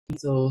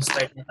So,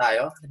 start na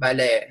tayo.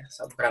 Bale,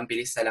 sobrang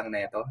bilis na lang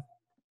na ito.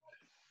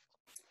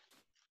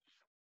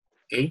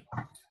 Okay?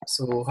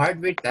 So,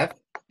 hardware theft,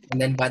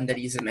 and then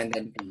vandalism, and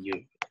then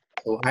failure.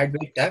 So,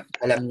 hardware theft,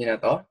 alam niyo na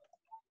to.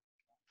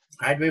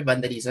 Hardware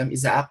vandalism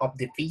is the act of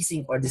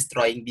defacing or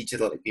destroying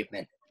digital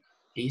equipment.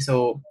 Okay?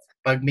 So,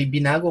 pag may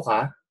binago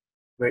ka,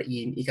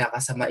 wherein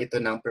ikakasama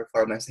ito ng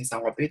performance ng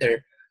isang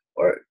computer,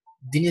 or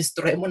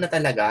dinestroy mo na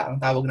talaga, ang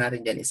tawag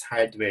natin dyan is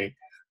hardware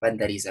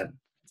vandalism.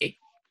 Okay?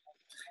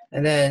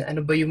 And then,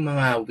 ano ba yung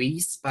mga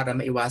ways para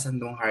maiwasan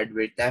tong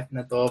hardware theft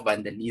na to,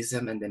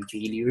 vandalism, and then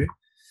failure?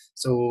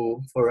 So,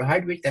 for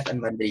hardware theft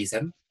and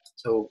vandalism,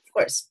 so, of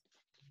course,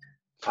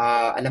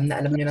 alam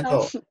nyo na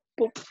to.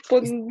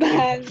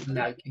 Pundan.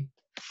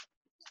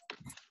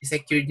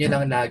 I-secure nyo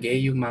lang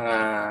lagi yung mga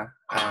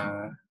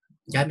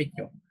gamit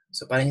nyo.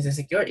 So, para nyo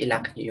sa-secure,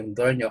 i-lock nyo yung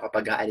door nyo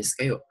kapag aalis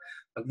kayo.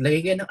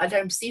 Maglagay kayo ng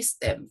alarm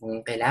system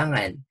kung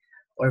kailangan.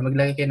 Or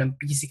maglagay kayo ng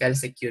physical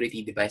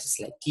security devices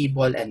like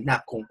keyboard and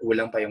lock kung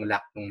kulang pa yung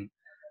lock ng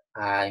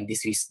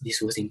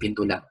disusing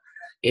pinto lang.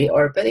 Okay?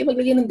 Or pwede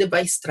maglagay ng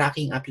device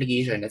tracking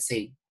application. Let's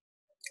say,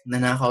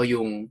 nanakaw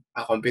yung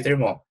computer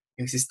mo,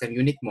 yung system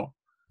unit mo.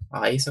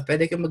 Okay? So,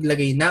 pwede kang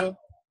maglagay ng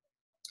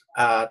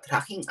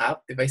tracking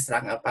app, device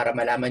tracking app para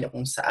malaman nyo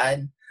kung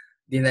saan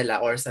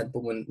dinala or saan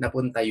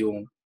napunta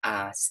yung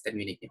system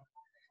unit nyo.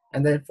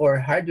 And then for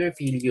hardware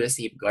failure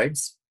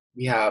safeguards,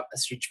 we have a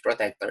switch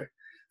protector.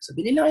 So,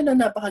 binili kayo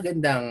ng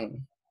napakagandang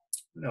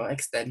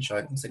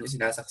extension kung saan yung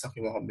sinasaksak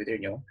yung mga computer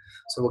nyo.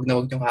 So, wag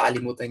nyo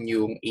kakalimutan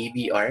yung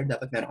AVR.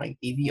 Dapat meron kayong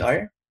AVR.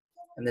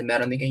 And then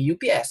meron din kayong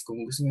UPS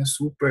kung gusto nyo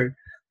super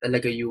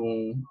talaga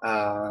yung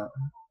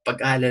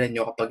pag-aalalan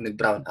nyo kapag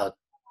nag-brown out.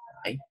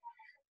 Okay?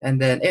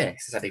 And then,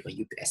 sasabi ko,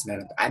 UPS,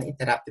 meron to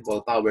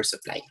uninterruptible power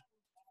supply.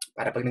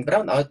 Para pag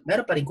nag-brown out,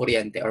 meron pa rin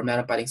kuryente or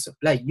meron pa rin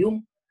supply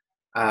yung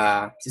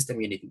system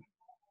unit mo.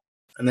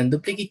 And then,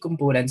 duplicate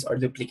components or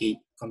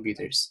duplicate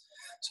computers.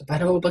 So,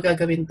 paano mo ba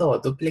gagawin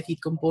to? Duplicate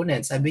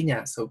components, sabi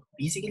niya. So,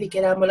 basically,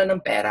 kailangan mo lang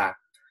ng pera.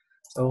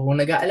 So, kung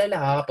nag-aalala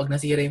ka kapag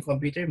nasira yung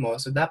computer mo,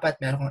 so dapat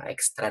meron kang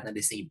extra na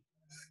disable.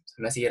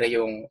 So, nasira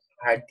yung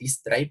hard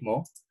disk drive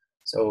mo.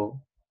 So,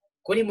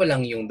 kunin mo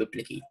lang yung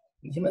duplicate.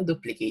 Hindi man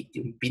duplicate,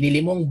 yung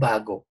binili mong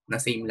bago na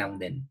same lang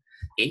din.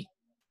 Okay?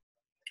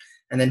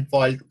 And then,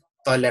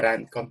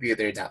 fault-tolerant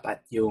computer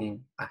dapat.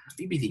 Yung,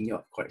 bibili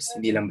nyo, of course.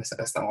 Hindi lang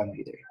basta-basta ang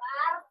computer.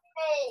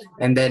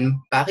 And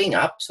then, backing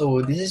up.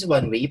 So, this is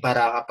one way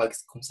para kapag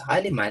kung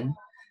sakali man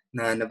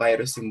na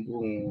na-virus yung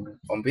buong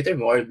computer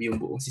mo or yung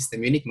buong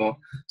system unit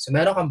mo, so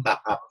meron kang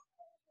backup.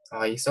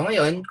 Okay, so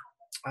ngayon,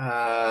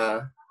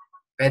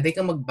 pwede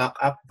kang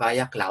mag-backup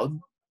via cloud.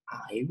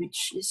 Okay,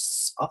 which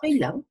is okay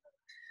lang.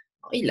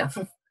 Okay lang.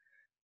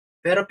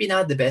 Pero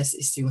pinaka-the best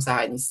is yung sa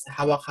akin is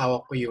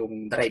hawak-hawak ko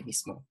yung drive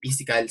mismo,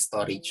 physical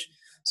storage.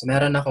 So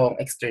meron akong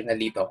external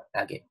dito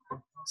lagi.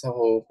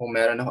 So kung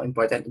meron akong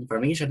important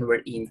information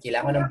wherein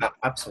kailangan ng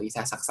backup, so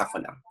isasaksak ko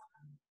lang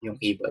yung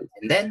cable.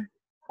 And then,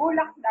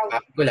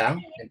 backup ko lang,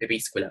 and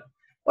paste ko lang.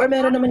 Or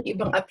meron naman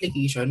ibang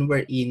application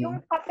wherein Yung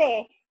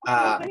kape.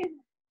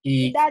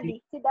 Si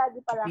daddy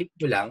pala. I-click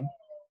mo lang,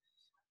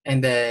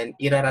 and then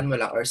iraran mo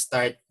lang or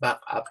start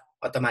backup,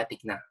 automatic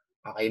na.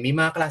 Okay, may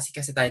mga klase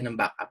kasi tayo ng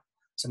backup.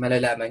 So,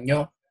 malalaman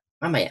nyo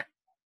mamaya.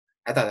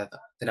 Ito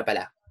na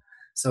pala.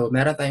 So,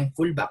 meron tayong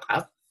full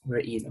backup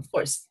wherein, of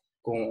course,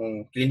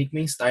 kung clinic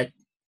mo yung start,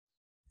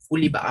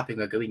 fully backup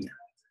yung gagawin niya.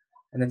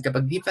 And then,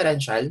 kapag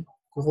differential,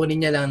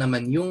 kukunin niya lang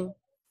naman yung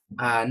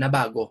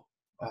nabago.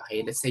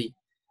 Okay, let's say,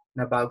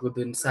 nabago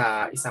dun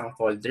sa isang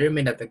folder,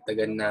 may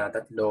natagtagan na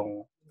 3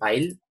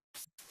 file.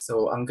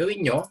 So, ang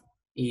gawin nyo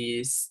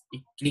is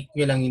i-click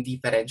nyo lang yung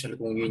differential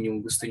kung yun yung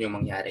gusto nyo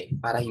mangyari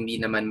para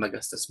hindi naman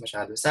magastos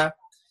masyado sa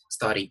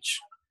storage.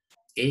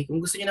 Okay?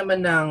 Kung gusto niyo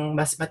naman ng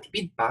mas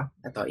matipid pa,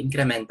 ito,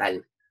 incremental.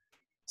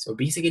 So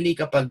basically,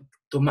 kapag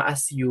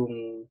tumaas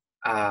yung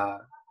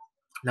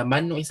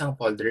laman ng isang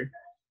folder,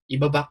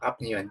 iba-backup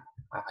niyo yun.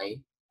 Okay?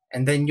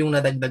 And then yung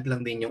nadagdag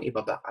lang din yung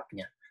iba-backup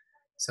niya.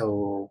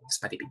 So, mas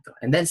matipid to.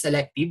 And then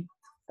selective.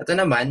 Ito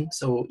naman,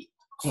 so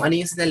kung ano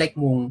yung sinelect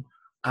mong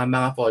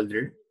mga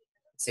folder,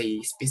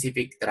 say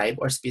specific drive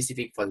or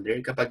specific folder,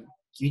 kapag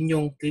yun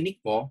yung clinic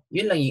mo,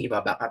 yun lang yung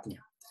iba-backup niya.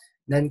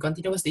 Then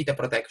continuous data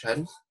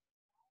protection.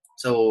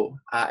 So,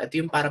 ito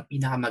yung parang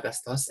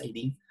pinakamagastos, I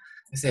think.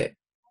 Kasi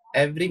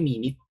every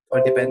minute, or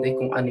depende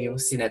kung ano yung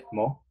sinet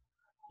mo,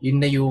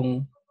 yun na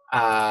yung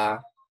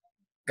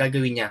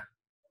gagawin niya.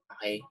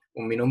 Okay?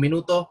 Kung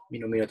minuminuto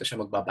siya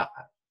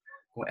magbabackup.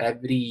 Kung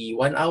every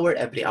 1 hour,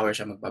 every hour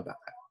siya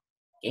magbabackup.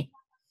 Okay?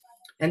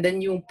 And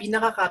then yung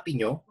pinaka-copy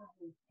nyo,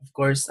 of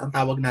course, ang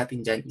tawag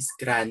natin dyan is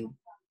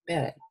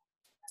grandparent.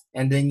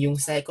 And then yung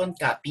second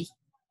copy,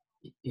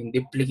 yung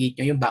duplicate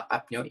nyo, yung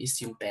backup nyo is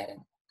yung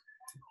parent.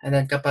 And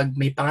then kapag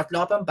may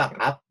pangatlo ka pang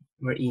backup,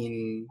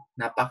 wherein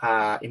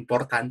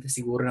napaka-importante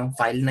siguro ng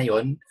file na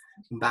yon,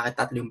 kung bakit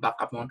tatlo yung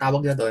backup mo, ang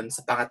tawag na doon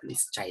sa pangatlo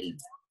is child.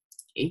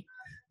 Okay?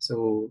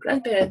 So,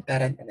 grandparent,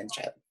 parent, and then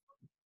child.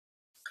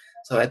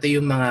 So, ito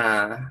yung mga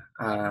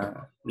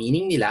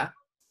meaning nila.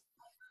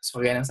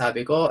 So, yan ang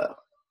sabi ko,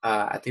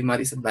 at yung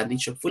mga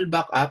disadvantage yung full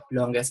backup,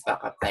 longest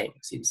backup time.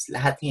 Since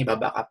lahat ng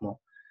iba-backup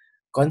mo.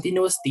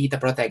 Continuous data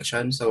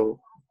protection,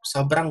 so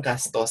sobrang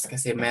gastos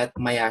kasi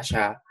maya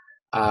siya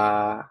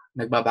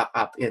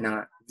nagba-backup. Yan ang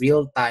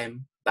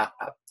real-time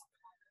backup.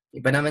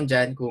 Iba naman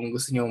dyan kung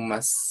gusto nyo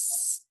mas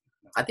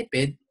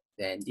makatipid,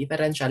 then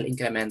differential,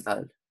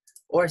 incremental,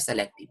 or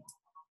selective.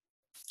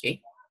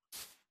 Okay?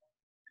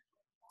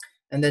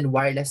 And then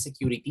wireless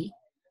security.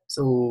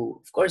 So,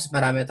 of course,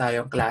 marami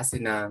tayong klase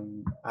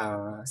ng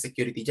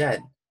security dyan.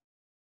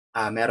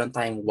 Meron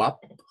tayong WAP,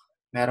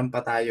 meron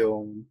pa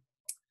tayong,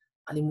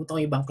 kalimutan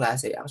ko ibang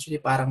klase. Actually,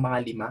 parang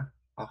mga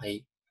 5.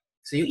 Okay.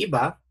 So, yung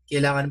iba,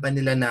 kailangan pa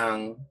nila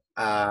ng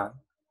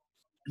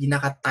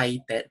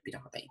pinaka-title,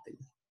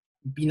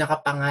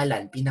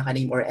 pinaka-pangalan,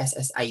 pinaka-name or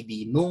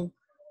SSID nung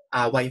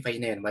Wi-Fi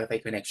na yun, Wi-Fi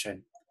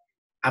connection.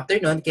 After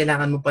nun,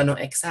 kailangan mo pa ng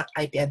exact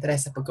IP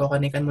address sa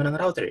pagkoconnectan mo ng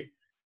router.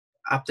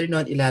 After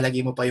nun,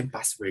 ilalagay mo pa yung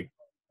password.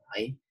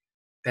 Okay?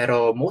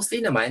 Pero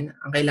mostly naman,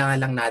 ang kailangan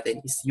lang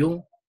natin is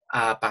yung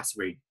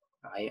password.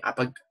 Okay?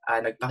 Kapag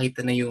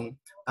nagpakita na yung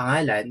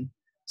pangalan,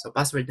 so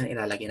password na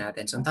ilalagay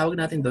natin. So ang tawag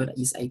natin doon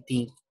is, I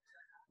think,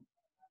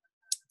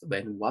 ito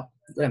ba yun? WAP?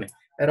 Ito naman.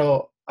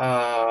 Pero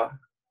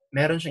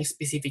meron siyang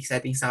specific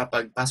settings sa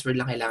kapag password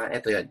lang kailangan,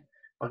 ito yun.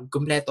 Pag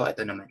kumpleto,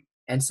 ito naman.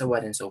 And so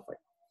on and so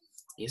forth.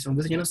 Okay, so kung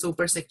gusto nyo ng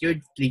super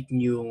secured, click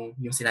nyo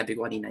yung sinabi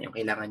ko kanina, yung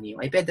kailangan nyo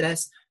yung IP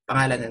address,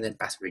 pangalan, and then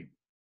password.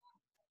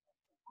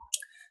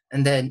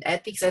 And then,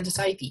 ethics and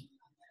society.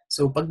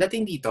 So,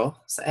 pagdating dito,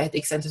 sa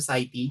ethics and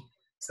society,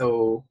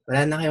 so,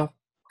 wala na kayong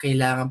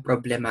kailangan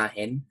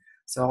problemahin.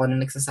 So, ako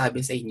na nagsasabi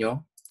sa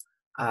inyo,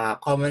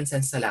 common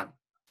sense na lang.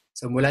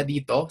 So, mula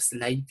dito,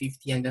 slide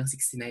 50 hanggang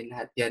 69,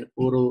 lahat yan,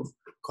 puro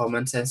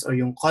common sense or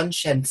yung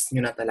conscience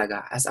nyo na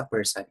talaga as a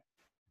person.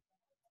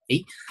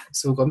 Okay?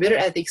 So, computer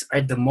ethics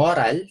are the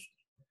moral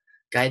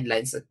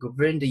guidelines that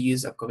govern the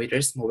use of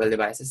computers, mobile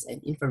devices, and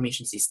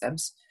information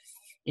systems.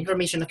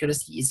 Information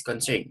accuracy is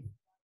concerned.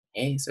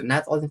 Okay? So,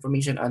 not all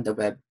information on the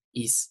web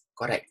is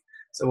correct.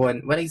 So,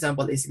 one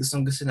example is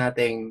gustong-gusto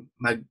nating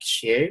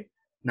mag-share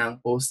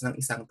ng post ng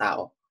isang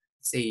tao.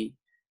 Say,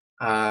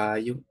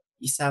 yung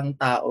isang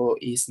tao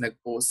is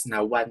nag-post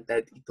na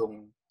wanted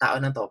itong tao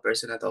na to,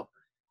 person na to.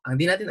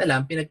 Ang di natin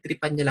alam,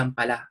 pinagtripan niya lang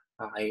pala.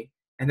 Okay?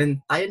 And then,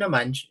 tayo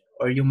naman,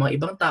 or yung mga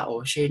ibang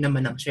tao, share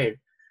naman ng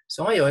share.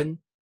 So, ngayon,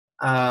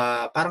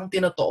 parang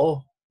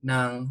tinotoo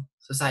ng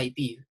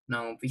society,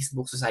 ng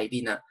Facebook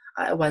society na,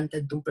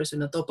 wanted tong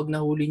person na to pag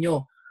nahuli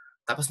nyo.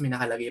 Tapos may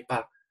nakalagay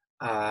pa,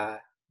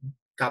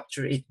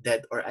 capture it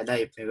dead or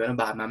alive. May ganun,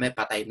 baka mamaya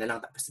patay na lang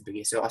tapos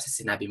ibigay. So kasi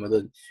sinabi mo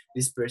dun,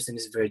 this person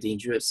is very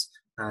dangerous.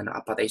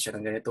 Nakapatay siya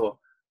ng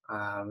ganito.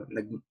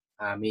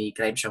 May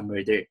crime siyang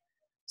murder.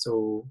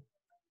 So,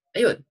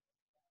 ayun.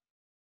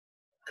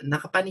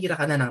 Nakapanira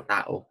ka na ng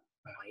tao.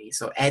 Okay?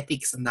 So,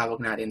 ethics ang tawag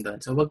natin doon.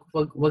 So, wag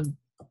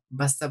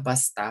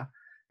basta-basta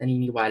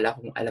naniniwala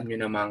kung alam nyo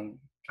namang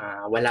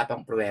wala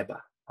pang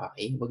pruweba.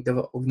 Okay?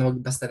 Wag na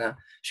basta na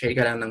share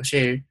ka lang ng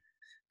share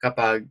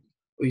kapag,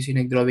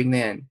 sino nag-drawing na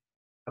yan?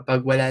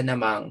 Kapag wala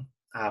namang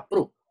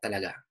proof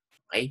talaga.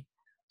 Okay?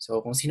 So,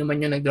 kung sino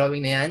man yung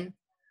nag-drawing na yan,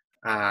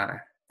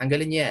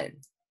 tanggalin niyo yan.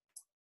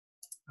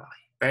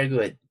 Okay. Very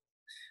good.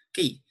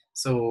 Okay.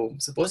 So,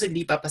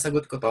 supposedly,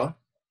 papasagot ko to.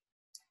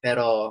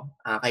 Pero,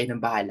 kayo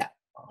nang bahala.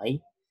 Okay?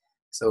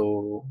 So,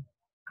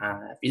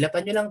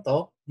 pilapan nyo lang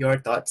to, your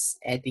thoughts,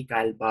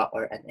 ethical ba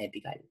or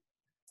unethical.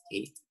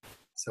 Okay?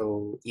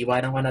 So,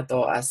 iwanan ko na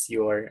to as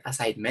your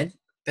assignment,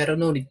 pero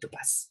no need to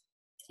pass.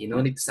 Okay?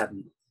 No need to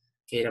submit.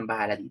 Kayo nang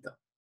bahala dito.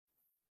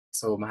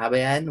 So, mahaba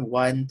yan,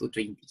 1 to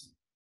 20.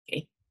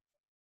 Okay?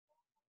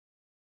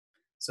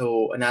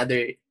 So,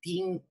 another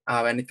thing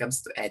when it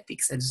comes to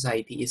ethics and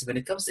society is when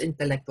it comes to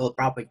intellectual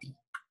property,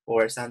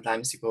 or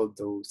sometimes you call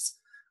those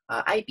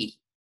IP.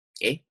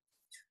 Okay?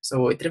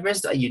 So, it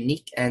refers to a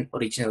unique and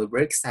original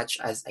work such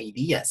as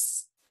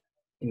ideas,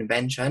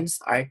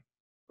 inventions, art,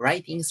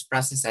 writings,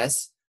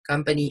 processes,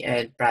 company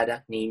and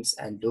product names,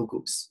 and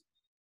logos.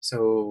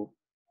 So,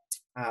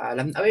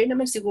 aware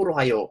naman siguro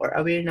kayo or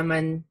aware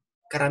naman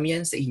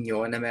karamihan sa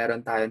inyo na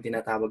meron tayong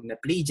tinatawag na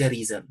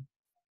plagiarism.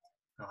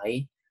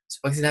 Okay? So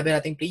pag sinabi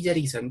natin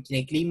plagiarism,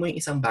 kine-claim mo yung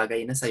isang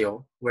bagay na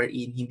sa'yo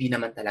wherein hindi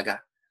naman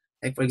talaga.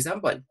 Like for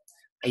example,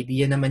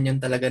 idea naman yun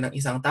talaga ng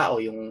isang tao,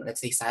 yung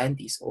let's say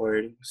scientist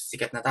or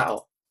sikat na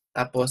tao.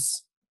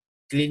 Tapos,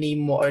 claim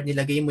mo or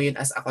nilagay mo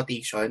yun as a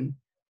quotation,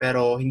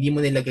 pero hindi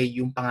mo nilagay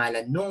yung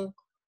pangalan nung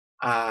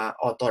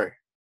author.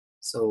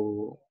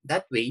 So,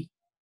 that way,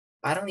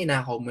 parang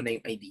ninakaw mo na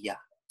yung idea.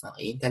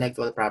 Okay?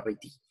 Intellectual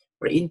property.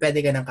 Wherein pwede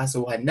ka ng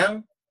kasuhan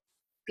ng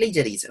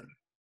plagiarism.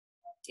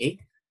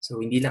 Okay? So,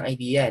 hindi lang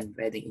idea yan.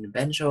 Pwedeng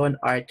invention,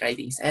 art,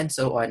 writings, and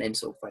so on and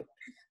so forth.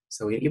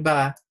 So, yung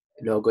iba,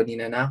 logo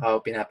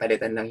ninanakaw,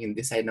 pinapalitan lang yung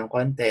design ng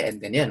konti, and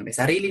then yun, may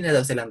sarili na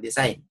daw silang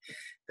design.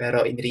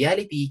 Pero in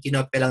reality,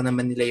 kinopya lang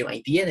naman nila yung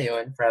idea na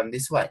yun from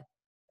this one.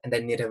 And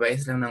then,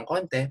 nirevise lang ng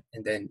konti,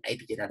 and then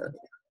idea na daw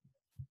nila.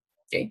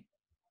 Okay?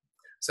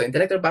 So,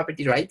 intellectual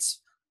property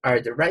rights are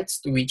the rights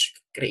to which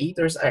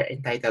creators are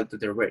entitled to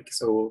their work.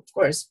 So, of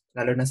course,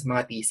 lalo na sa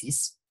mga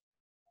thesis,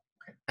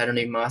 lalo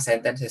na yung mga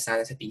sentences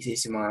sana sa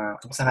thesis, yung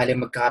mga, kung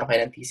sakaling magkakaroon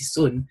kayo ng thesis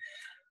soon,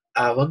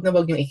 wag na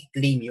wag yung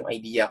i-claim yung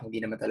idea kung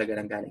di naman talaga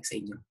nanggaling sa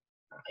inyo.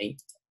 Okay?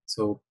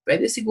 So,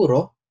 pwede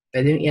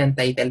yung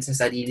i-untitle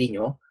sa sarili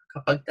nyo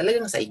kapag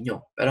talagang sa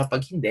inyo. Pero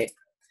pag hindi,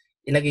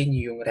 ilagay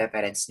nyo yung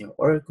reference nyo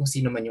or kung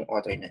sino man yung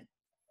author nun.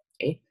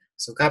 Okay?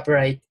 So,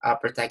 copyright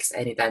protects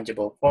any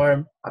tangible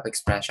form of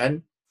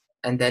expression.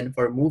 And then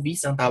for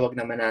movies, ang tawag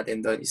naman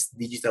natin doon is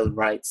digital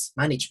rights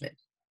management.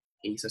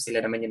 Okay? So,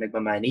 sila naman yung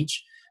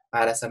nagmamanage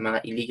para sa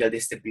mga illegal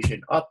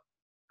distribution of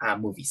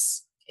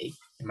movies. Okay?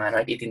 Yung mga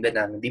nakitinda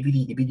ng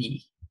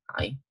DVD.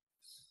 Okay?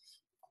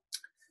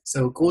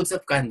 So, codes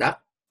of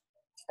conduct.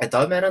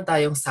 Ito, meron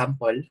tayong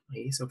sample.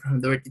 Okay? So, from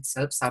the word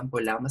itself,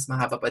 sample lang. Mas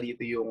mahaba pa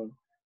dito yung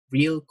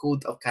real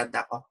code of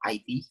conduct of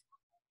IT.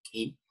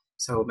 Okay?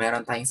 So,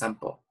 meron tayong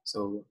sample.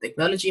 So,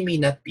 technology may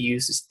not be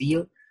used to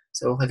steal.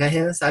 So,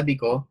 kagaya ng sabi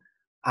ko,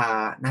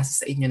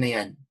 nasa sa inyo na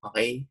yan.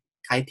 Okay?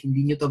 Kahit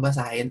hindi nyo to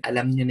basahin,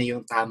 alam nyo na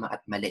yung tama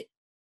at mali.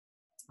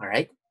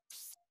 Alright?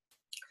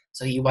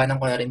 So, iiwanan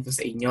ko na rin to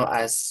sa inyo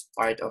as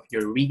part of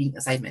your reading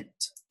assignment.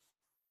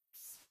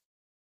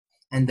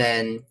 And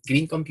then,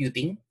 green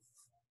computing.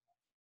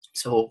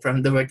 So,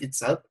 from the word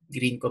itself,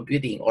 green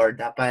computing, or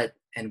dapat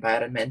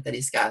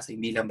environmentalist ka, so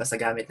hindi lang basta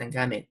gamit ng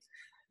gamit.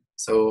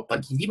 So,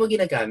 pag hindi mo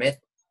ginagamit,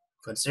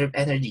 conserve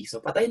energy.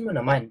 So, patayin mo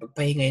naman,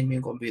 pagpahingayin mo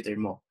yung computer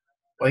mo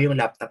or yung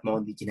laptop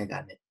mo hindi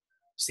ginagamit.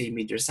 Same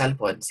with your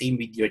cellphone, same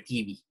with your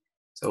TV.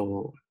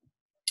 So,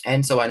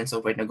 and so on and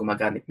so forth na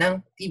gumagamit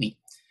ng TV.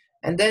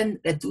 And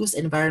then, reduce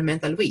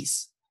environmental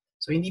waste.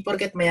 So, hindi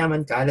porket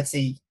mayaman ka, let's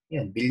say,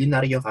 yan,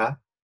 bilyonaryo ka,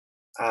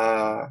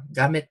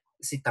 gamit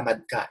si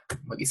tamad ka,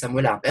 mag-isa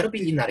mo lang, pero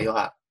bilyonaryo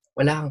ka,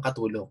 wala kang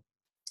katulong.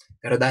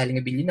 Pero dahil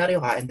nga bilyonaryo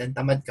ka and then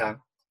tamad ka,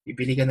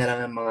 bibili ka na lang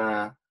ng mga,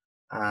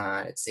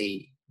 let's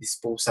say,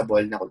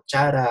 disposable na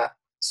kutsara,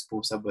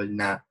 disposable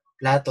na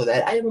plato,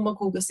 dahil ayaw mo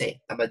maghugas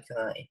tamad ka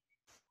nga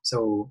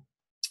So,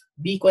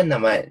 be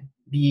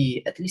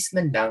at least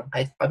man lang,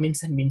 kahit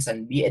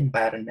paminsan-minsan, be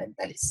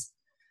environmentalist.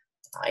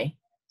 Okay?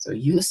 So,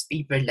 use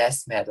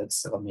paperless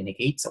methods to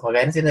communicate. So,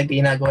 kagaya na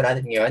ginagawa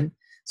natin ngayon,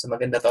 so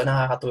maganda to,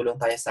 nakakatulong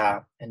tayo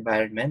sa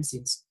environment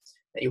since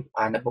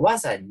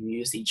nabawasan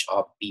yung usage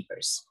of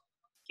papers.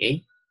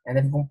 Okay?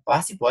 And then kung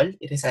possible,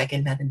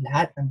 i-recycle natin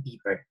lahat ng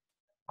paper.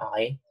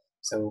 Okay?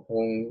 So,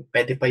 kung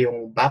pwede pa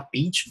yung back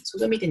page, so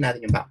gamitin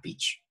natin yung back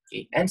page.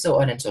 Okay? And so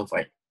on and so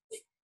forth.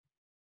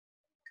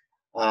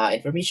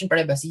 Information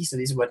privacy, so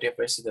this is what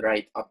refers to the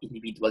right of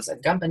individuals and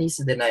companies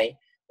to deny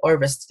or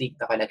restrict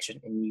the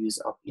collection and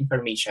use of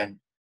information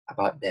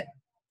about them.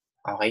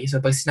 Okay, so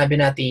pag sinabi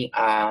natin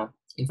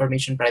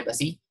information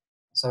privacy,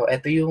 so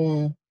ito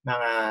yung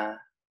mga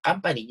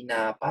company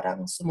na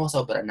parang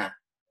sumusobra na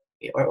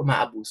or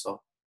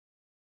umaabuso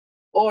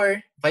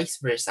or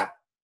vice versa.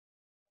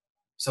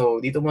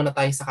 So dito muna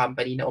tayo sa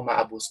company na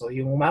umaabuso.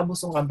 Yung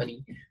umaabusong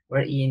company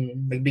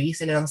wherein nagbigay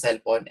sila ng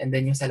cellphone and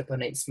then yung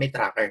cellphone na is may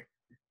tracker.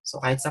 So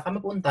kahit saan ka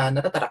mapunta,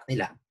 natatrack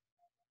nila.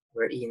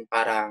 Wherein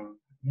parang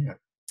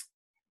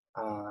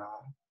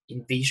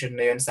invasion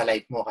na yun sa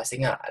life mo kasi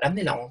nga alam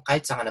nila kung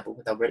kahit saan ka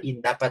napupunta, wherein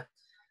dapat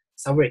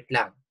sa work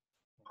lang.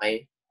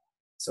 Okay?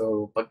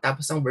 So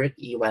pagtapos ng work,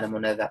 iiwanan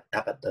mo na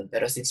dapat doon.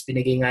 Pero since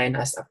pinigay nga yun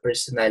as a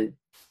personal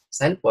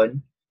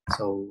cellphone,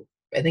 so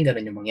pwedeng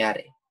ganun yung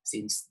mangyari.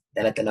 Since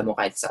dala-dala mo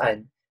kahit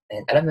saan,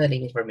 and alam na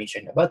rin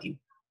information about you.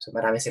 So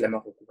marami sila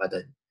makukuha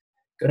doon.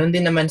 Ganun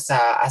din naman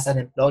sa as an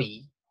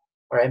employee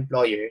or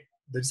employer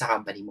doon sa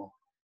company mo.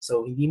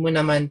 So, hindi mo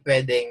naman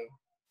pwedeng,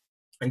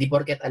 hindi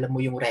porket alam mo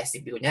yung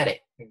recipe,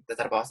 kunyari,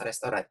 nagtatrabaho sa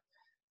restaurant,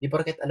 hindi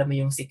porket alam mo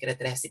yung secret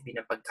recipe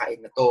ng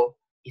pagkain na to,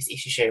 is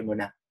i-share mo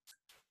na.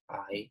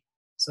 Okay?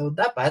 So,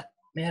 dapat,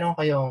 meron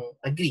kayong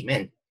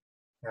agreement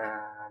na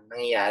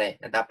nangyayari,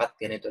 na dapat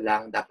ganito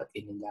lang, dapat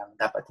ganyan lang,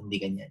 dapat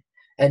hindi ganyan,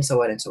 and so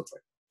on and so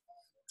forth.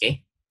 Okay?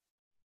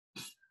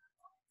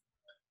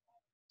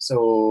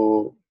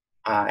 So,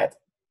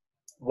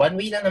 one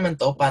way lang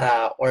naman to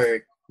para,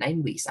 or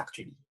 9 ways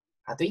actually.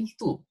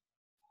 22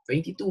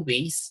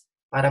 ways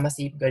para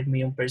ma-safeguard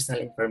mo yung personal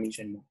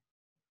information mo.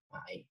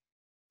 Okay.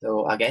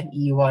 So again,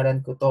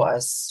 iiwanan ko to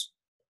as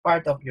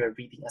part of your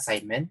reading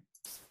assignment.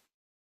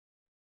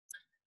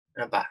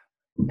 Ano pa?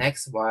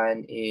 Next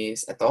one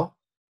is ito.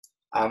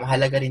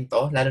 Mahalaga rin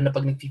to, lalo na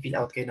pag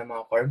nag-fill out kayo ng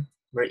mga form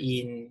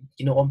wherein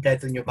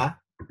kinukompleto nyo pa.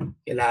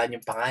 Kailangan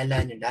yung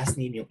pangalan, yung last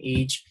name, yung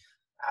age,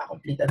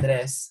 complete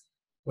address,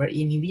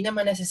 wherein hindi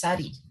naman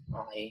necessary.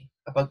 Okay?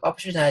 Kapag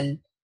optional,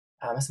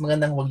 mas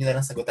magandang huwag nyo na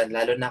lang sagutan,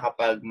 lalo na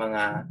kapag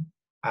mga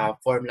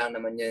form lang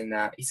naman yan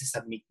na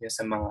isa-submit nyo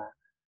sa mga,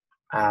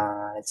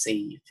 let's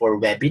say,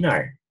 for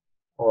webinar,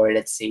 or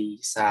let's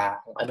say, sa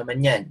kung ano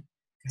man yan.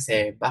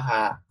 Kasi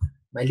baka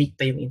malik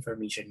pa yung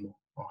information mo.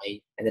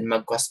 Okay? And then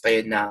mag-cause pa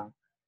yun ng,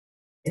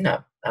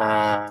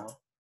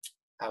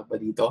 tawag ba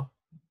dito?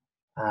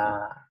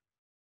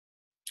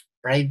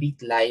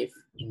 Private life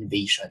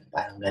invasion.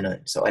 Parang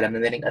ganun. So, alam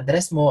na nila yung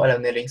address mo, alam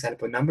na nila yung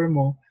cellphone number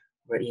mo,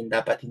 wherein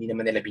dapat hindi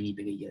naman nila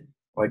binibigay yun.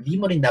 or di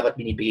mo rin dapat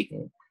binibigay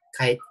kung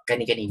kahit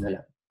kani-kanino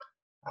lang.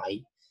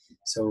 Okay?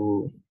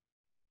 So,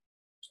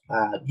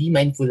 be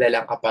mindful na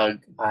lang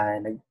kapag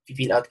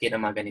nag-fill out kayo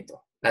ng mga ganito.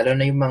 Lalo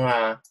na yung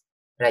mga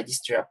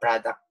register a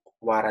product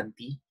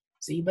warranty.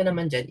 So, iba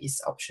naman dyan is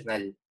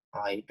optional.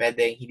 Okay?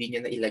 Pwede hindi nyo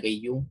na ilagay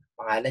yung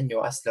pangalan nyo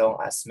as long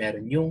as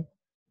meron yung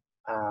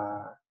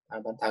ano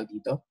bang tawag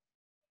dito?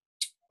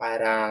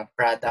 Parang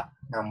product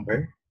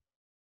number.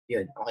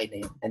 Yun, okay na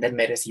yun. And then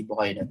may resibo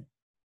kayo nun.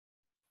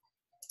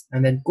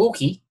 And then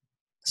cookie.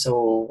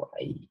 So,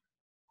 I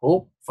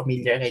hope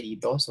familiar kayo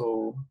dito.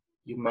 So,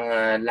 yung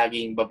mga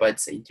laging babad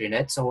sa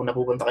internet. So, kung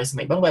napupunta kayo sa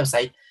may ibang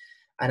website,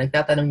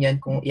 nagtatanong yan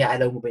kung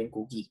i-allow mo ba yung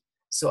cookie.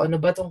 So, ano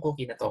ba tong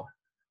cookie na to?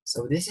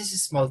 So, this is a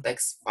small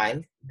text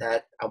file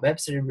that a web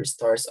server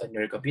stores on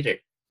your computer.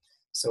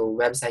 So,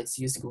 websites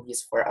use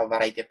cookies for a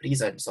variety of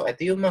reasons. So,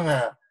 ito yung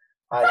mga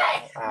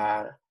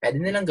pwede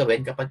nilang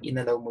gawin kapag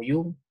inallow mo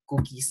yung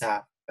cookie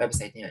sa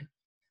website na yun.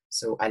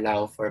 So,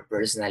 allow for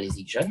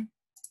personalization,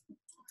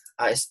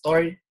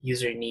 store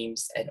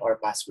usernames and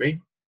or password.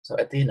 So,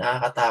 ito yung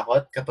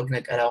nakakatakot kapag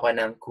nag-allow ka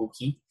ng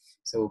cookie.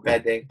 So,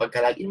 pwede,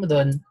 pagka-login mo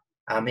doon,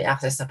 may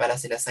access na pala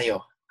sila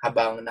sa'yo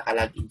habang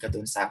naka-login ka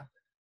doon sa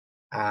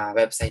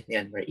website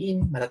niyan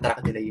wherein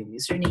matatrack nila yung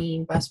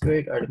username,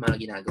 password, or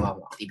mga ginagawa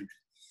mo activity.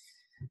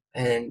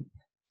 And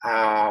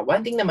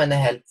one thing naman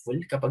na helpful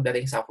kapag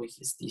dating sa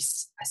cookie is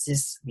this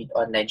assist with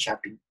online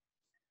shopping.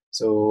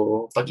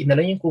 So, pag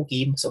inallow yung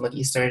cookie, so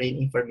mag-i-store rin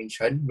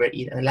information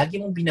wherein ang lagi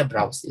mong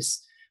binabrowse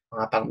is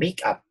mga pang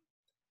makeup.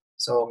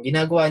 So, ang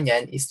ginagawa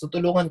niyan is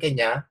tutulungan ka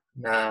niya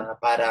na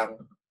parang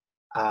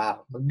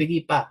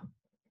magbigay pa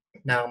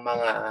ng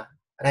mga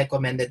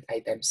recommended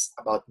items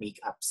about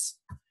makeups.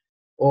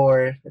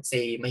 Or, let's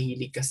say,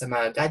 mahilig ka sa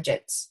mga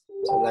gadgets.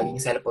 So, laging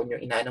cellphone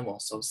yung inaano mo.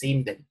 So,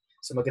 same din.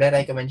 So,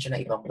 magre-recommend siya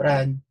ng ibang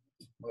brand,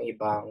 mga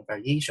ibang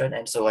variation,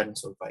 and so on and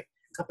so forth.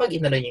 Kapag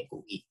inallow niyo yung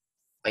cookie,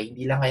 okay,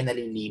 hindi lang kayo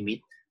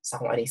nalilimit sa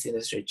kung anong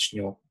sinesearch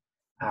nyo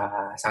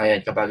sa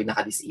ngayon kapag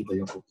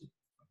naka-disable yung cookie.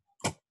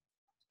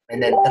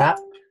 And then track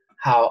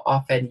how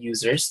often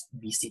users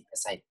visit a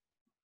site.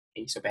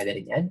 Okay, so pwede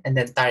rin yan. And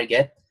then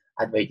target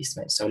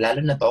advertisement. So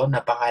lalo na to,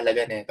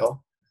 napakahalaga na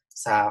ito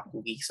sa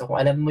cookie. So kung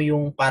alam mo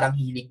yung parang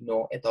hilig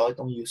no,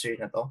 itong user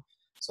na to.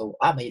 So,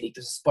 mahilig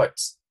to sa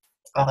sports.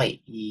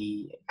 Okay,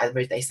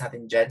 i-advertise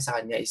natin dyan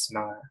sa kanya is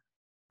mga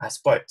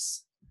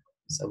sports.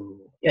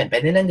 So, yun,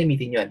 pwede lang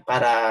gamitin yun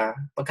para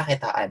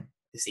pagkakitaan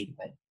at the same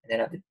time. And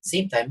then at the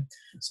same time,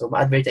 so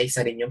ma-advertise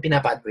na rin yung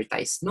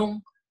pinapa-advertise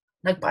nung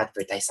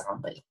nagpa-advertise sa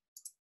company.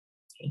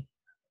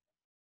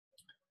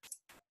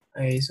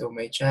 Okay, so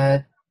may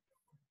chat.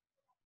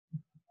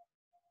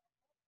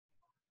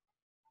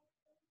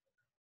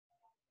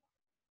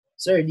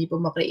 Sir, di po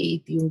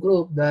makreate yung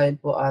group dahil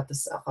po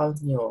atas sa account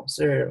nyo.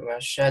 Sir,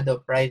 masyado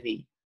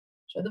private.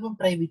 Masyado bang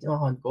private yung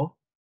account ko?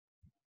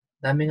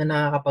 Dami nga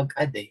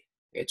nakakapag-add eh.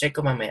 Okay, check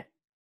ko mamaya.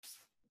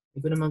 Hindi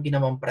ko naman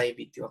ginawang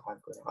private yung account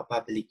ko.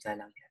 Naka-public na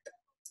lang yata.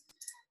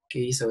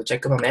 Okay, so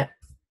check ko mamaya.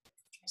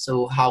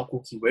 So, how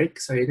cookie work?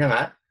 So, yun na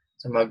nga.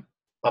 So,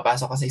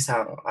 magpapasok ka sa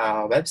isang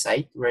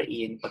website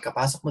wherein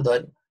pagkapasok mo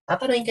doon,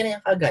 tatanungin ka na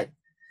yan kaagad.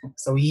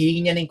 So,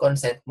 hihingi niya ng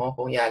consent mo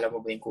kung i-allow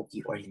mo ba yung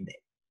cookie or hindi.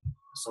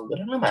 So,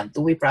 gano'n naman.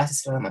 Two-way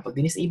process lang naman. Pag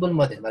dinisable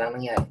mo din, walang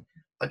nangyari.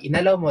 Pag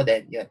inallow mo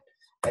din, yun.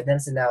 Pwede na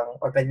silang,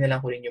 or pwede na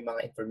lang kunin yung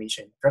mga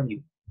information from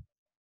you.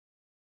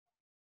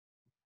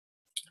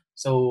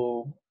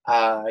 So,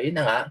 yun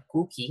na nga,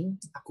 cookie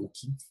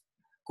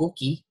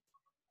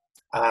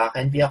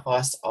can be a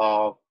cause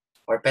of,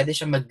 or pwede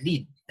siya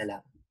mag-lead na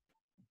lang.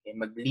 Okay,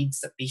 mag-lead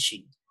sa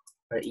phishing.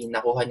 Or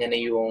nakuha niya na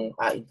yung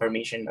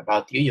information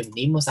about you, yung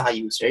name mo sa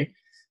user.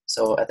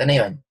 So, ito na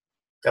yun.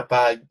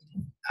 Kapag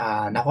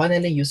nakuha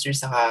nila yung user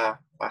sa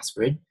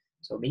password,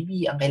 so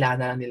maybe ang kailangan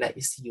na lang nila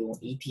is yung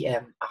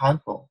ATM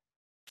account mo.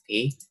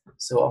 Okay?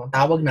 So, ang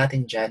tawag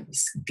natin dyan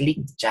is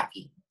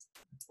clickjacking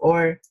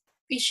or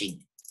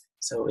phishing.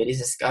 So, it is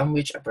a scam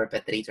which a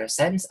perpetrator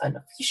sends an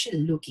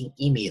official-looking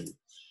email,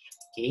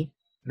 okay,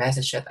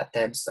 message that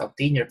attempts to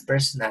obtain your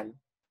personal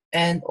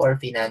and or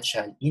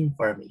financial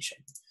information.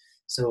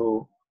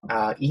 So,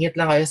 ingat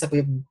lang kayo sa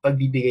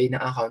pagbibigay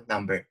ng account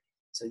number.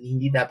 So,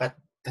 hindi dapat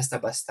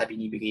basta-basta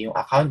binibigay yung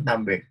account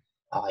number.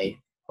 Okay?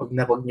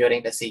 Huwag nyo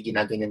rin kasi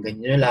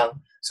ginaganyan-ganyan nyo lang.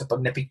 So,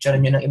 pag napicture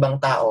nyo ng ibang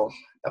tao,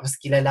 tapos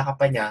kilala ka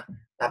pa niya,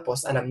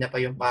 tapos alam niya pa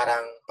yung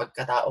parang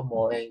pagkatao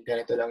mo,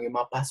 ganito lang yung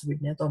mga password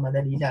niya to,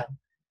 madali lang.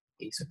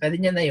 Okay, so pwede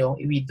niya na yung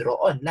i-withdraw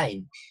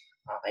online.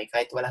 Okay,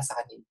 kahit wala sa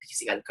kanya yung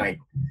physical card.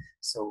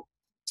 So,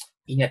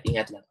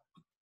 ingat-ingat lang.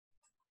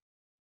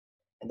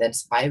 And then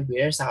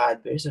spyware sa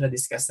adware, so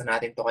na-discuss na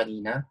natin to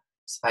kanina.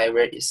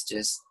 Spyware is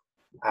just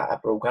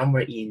a program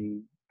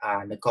wherein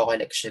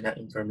nagko-collect siya ng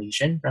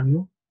information from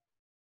you.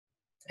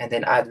 And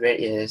then adware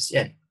is,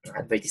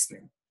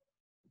 advertisement.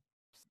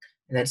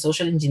 And then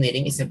social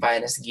engineering is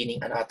defined as gaining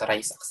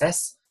unauthorized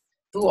access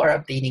to or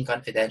obtaining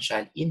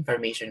confidential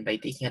information by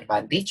taking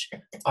advantage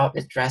of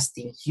the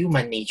trusting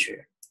human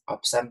nature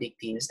of some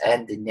victims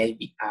and the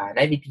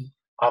naivety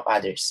of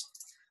others.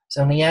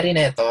 So, ang nangyari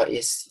na ito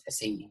is,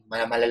 say,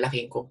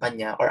 malalaking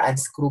kumpanya or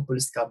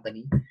unscrupulous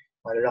company,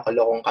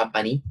 malalakalokong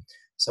company.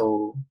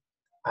 So,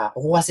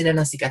 kukuha sila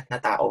ng sikat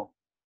na tao.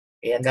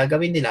 Kaya ang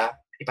gagawin nila,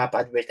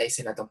 ipapa-advertise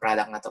nila itong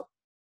product na to.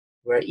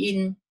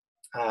 Wherein,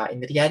 in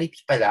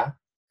reality pala,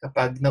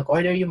 kapag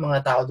nag-order yung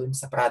mga tao dun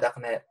sa product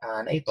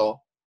na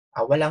ito,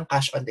 walang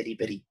cash on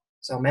delivery.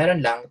 So, meron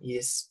lang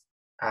is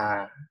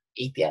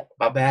ATM.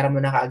 Babayaran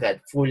mo na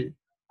kaagad, full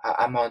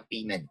amount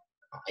payment.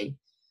 Okay?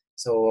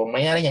 So,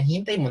 mayroon yan,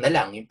 hintay mo na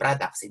lang yung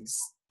product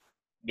since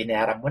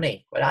binayaran mo na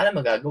eh. Wala ka na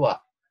magagawa.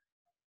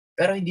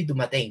 Pero hindi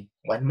dumating.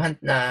 1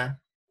 month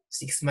na,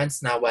 6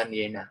 months na, 1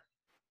 year na.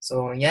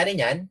 So, nangyari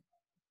niyan,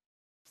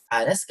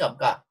 na-scam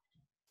ka.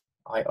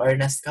 Okay? Or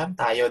na-scam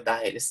tayo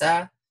dahil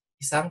sa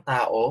isang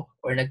tao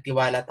or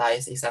nagtiwala tayo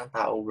sa isang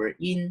tao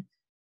wherein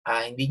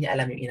hindi niya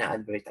alam yung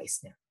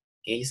ina-advertise niya.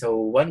 Okay? So,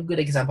 one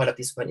good example of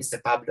this one is the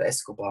Pablo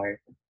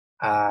Escobar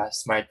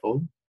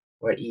smartphone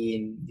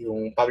wherein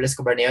yung Pablo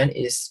Escobar na yun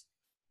is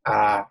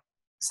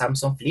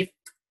Samsung Flip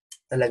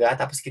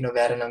talaga, tapos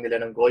kinovera lang nila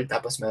ng gold,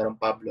 tapos mayroong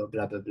Pablo,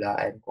 blah, blah, blah,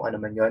 and kung ano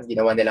man yun,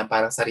 ginawa nilang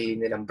parang sarili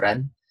nilang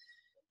brand.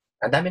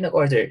 Ang dami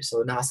nag-order,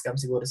 so nakascam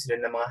siguro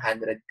sila ng mga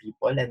 100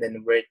 people and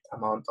then worth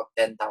amount of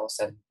 10,000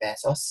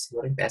 pesos,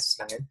 siguro yung pesos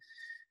lang yun.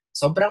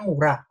 Sobrang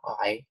mura,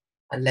 okay?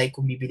 Unlike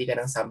kung bibili ka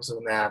ng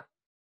Samsung na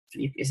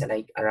Flip is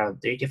like around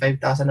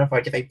 35,000 or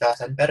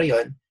 45,000, pero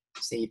yun,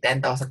 say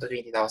 10,000 to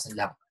 20,000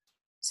 lang.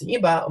 So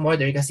yung iba,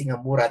 umorder kasi nga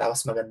mura,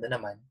 tapos maganda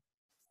naman,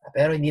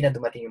 pero hindi na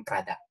dumating yung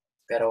product.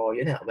 Pero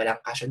yun na,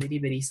 walang cash on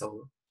delivery,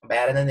 so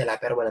bayaran na nila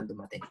pero walang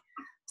dumating.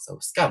 So,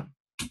 scam.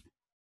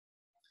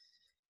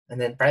 And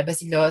then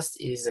privacy loss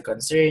is a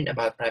concern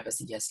about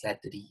privacy has led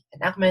to the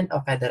enactment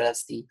of federal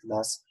state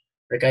laws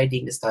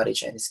regarding the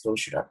storage and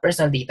disclosure of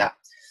personal data.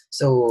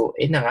 So,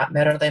 yun na nga,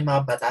 meron tayong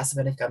mga batas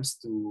when it comes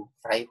to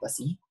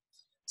privacy.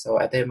 So,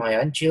 ito yung mga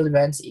yun,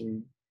 children's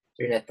in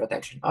Internet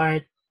Protection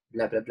Act,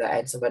 blah, blah, blah,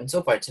 and so on and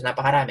so forth. So,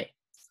 napakarami.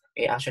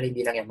 Okay, actually,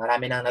 hindi lang yan.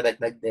 Marami nang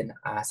nadagdag din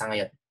sa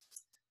ngayon.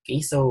 Okay,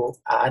 so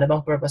ano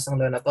bang purpose ng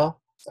law na to?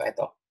 So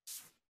ito,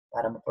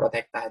 para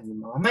maprotektahan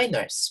yung mga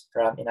minors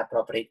from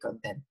inappropriate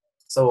content.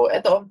 So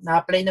ito,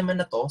 na-apply naman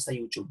na to sa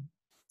YouTube.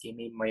 Okay,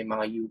 may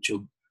mga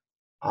YouTube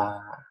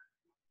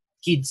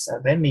kids,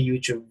 may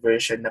YouTube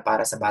version na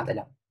para sa bata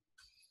lang.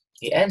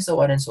 Okay, and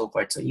so on and so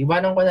forth. So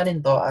iwanan ko na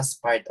rin to as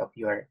part of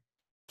your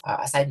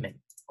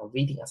assignment or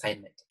reading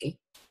assignment. Okay?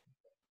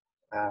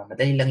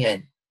 Madali lang yan.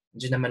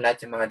 Diyan naman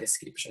lahat yung mga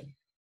description.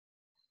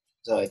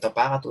 So ito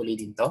pa, katuloy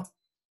din to.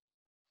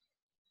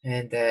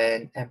 And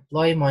then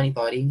employee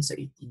monitoring, so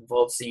it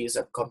involves the use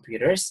of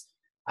computers,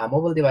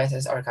 mobile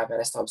devices, or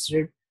cameras to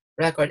observe,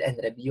 record,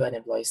 and review an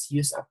employee's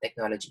use of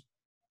technology.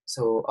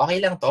 So, okay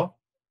lang to,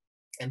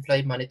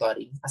 employee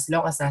monitoring, as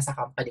long as nasa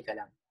company ka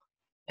lang.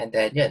 And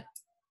then, yun,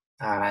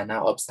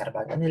 na-observe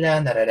na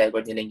nila,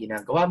 nare-record nila yung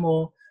ginagawa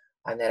mo,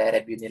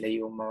 nare-review nila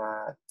yung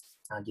mga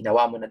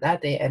ginawa mo na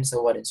dati, and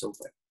so on and so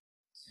forth.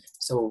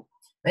 So,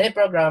 many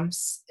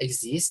programs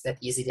exist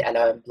that easily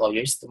allow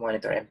employers to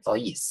monitor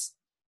employees.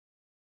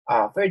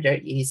 Further,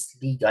 it is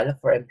legal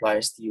for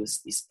employers to use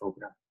this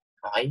program.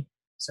 Okay?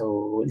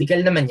 So,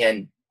 legal naman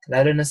yan.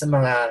 Lalo na sa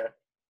mga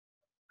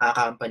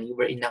company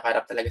wherein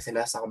nakarap talaga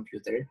sila sa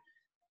computer.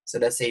 So,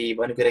 let's say,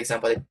 one good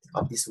example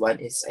of this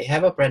one is, I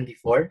have a friend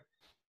before.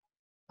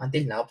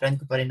 Until now, friend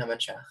ko pa rin naman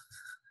siya.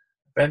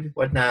 Friend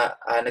before na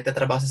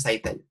nagtatrabaho sa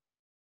Cytel.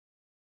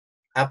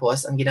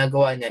 Tapos, ang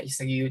ginagawa niya is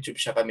nag-YouTube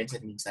siya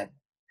paminsan-minsan.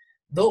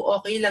 Though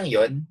okay lang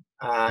yun,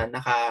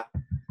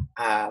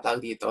 tawag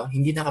dito,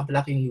 hindi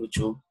naka-block yung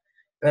YouTube.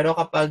 Pero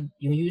kapag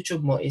yung YouTube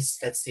mo is,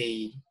 let's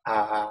say,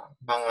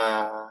 mga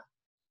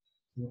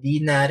hindi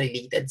na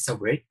related sa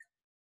work,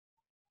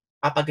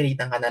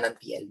 papagalitan ka na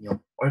ng TL nyo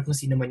or kung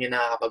sino man yung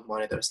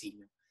nakakapag-monitor sa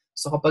inyo.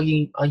 So kapag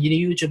yung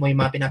YouTube mo, yung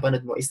mga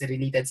pinapanood mo is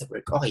related sa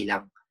work, okay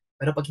lang.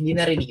 Pero pag hindi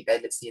na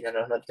related, let's say,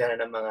 nanonood ka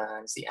na ng mga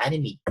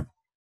anime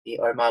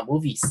or mga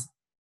movies,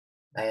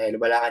 dahil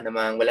wala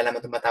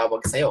naman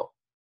tumatawag sa'yo.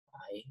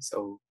 Okay?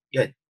 So,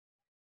 yun.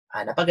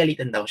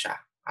 Napagalitan daw siya.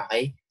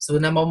 Okay? So,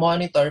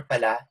 namomonitor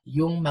pala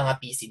yung mga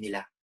PC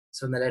nila.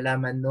 So,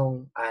 nalalaman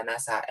nung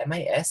nasa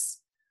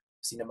MIS,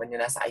 sino man yung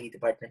nasa IT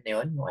department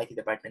na yun, yung IT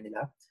department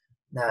nila,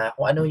 na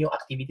kung ano yung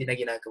activity na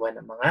ginagawa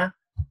ng mga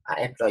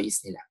employees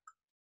nila.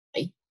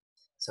 Okay?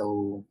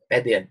 So,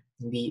 pwede yun.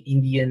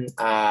 Hindi yun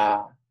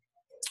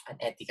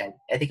unethical.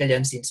 Ethical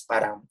yun since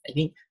parang, I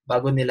think,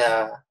 bago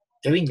nila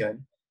gawin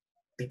yun,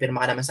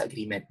 pipirma ka naman sa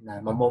agreement na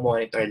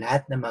mamomonitor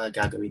lahat ng mga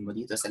gagawin mo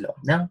dito sa loob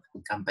ng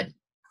company.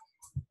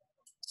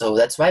 So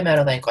that's why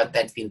meron tayong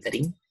content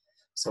filtering.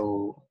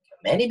 So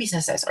many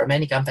businesses or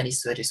many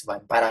companies do this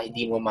one para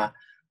hindi mo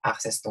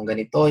ma-access tong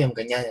ganito, yung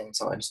ganyan, and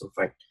so on and so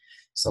forth.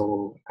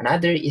 So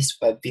another is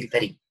web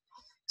filtering.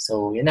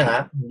 So yun na nga,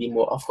 hindi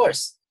mo, of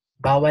course,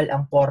 bawal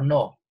ang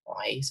porno.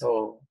 Okay?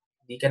 So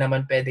hindi ka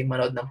naman pwedeng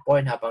manood ng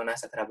porn habang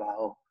nasa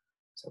trabaho.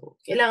 So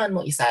kailangan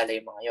mo isala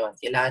yung mga yon.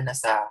 Kailangan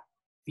nasa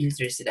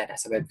filter sila,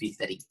 nasa web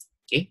filtering.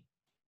 Okay?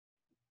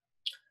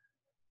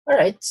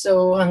 Alright,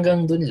 so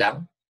hanggang dun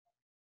lang.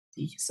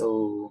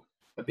 So,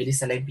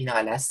 mabilis na lang yung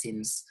pinaka-last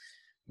since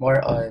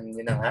more on,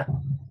 yun na nga,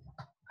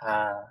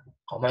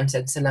 common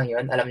sense na lang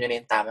yun. Alam nyo na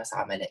yung tama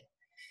sa kamali.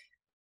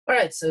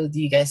 Alright, so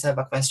do you guys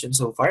have a question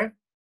so far?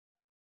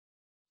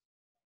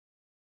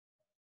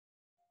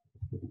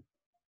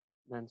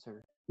 None,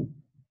 sir.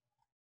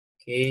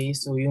 Okay,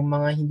 so yung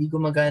mga hindi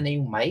gumagana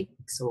yung mic,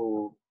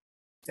 so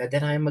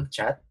pwede na kayo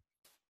mag-chat.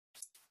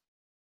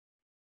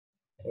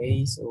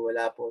 Okay, so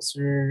wala po,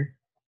 sir,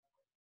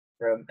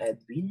 from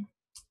Edwin.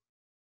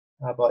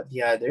 How about the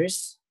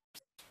others?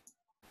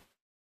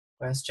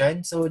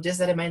 Question. So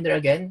just a reminder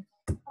again,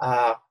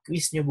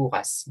 quiz nyo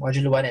bukas,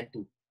 module 1 and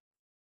 2.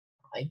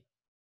 Okay?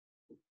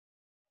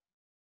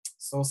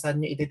 So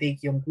saan nyo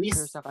iti-take yung quiz?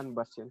 Sir, sa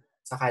Canvas yun.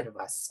 Sa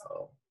Canvas.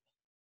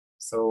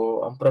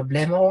 So ang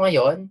problema ko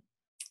ngayon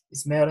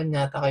is meron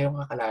yata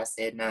kayong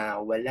kaklase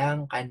na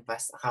walang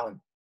Canvas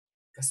account.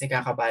 Kasi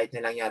kakabayad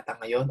na lang yata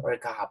ngayon or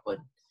kahapon.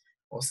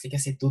 Mostly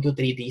kasi 2 to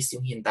 3 days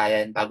yung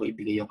hintayan bago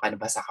ibigay yung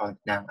Canvas account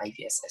ng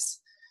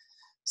ITSS.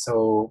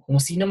 So,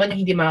 kung sino man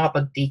yung hindi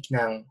makakapag-take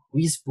ng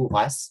quiz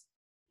bukas,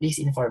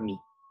 please inform me.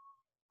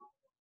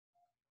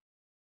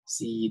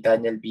 Si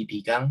Daniel B.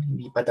 Dikang,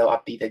 hindi pa daw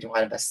updated yung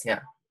Canvas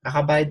niya.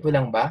 Nakabayad mo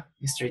lang ba,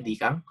 Mr.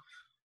 Dikang?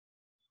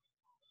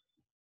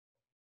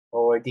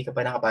 Or di ka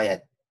pa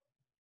nakabayad?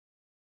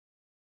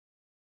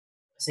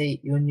 Kasi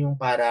yun yung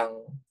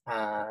parang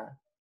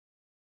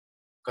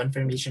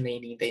confirmation na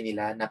hinihintay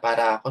nila na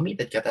para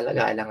committed ka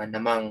talaga, alangan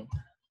namang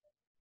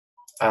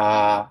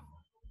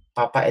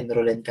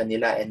papa-enrollan ka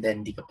nila and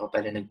then di ka pa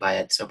pala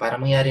nagbayad. So, para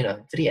mangyari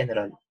nun, free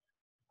enroll.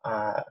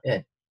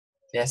 Yan.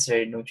 Yes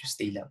sir, no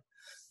Tuesday lang.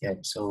 Yan.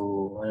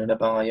 So, ano na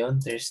ba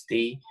ngayon?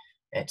 Thursday.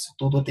 Yan. So,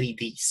 2 to 3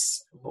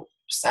 days.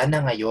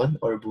 Sana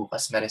ngayon or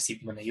bukas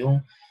ma-receive mo na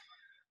yung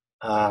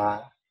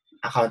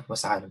account mo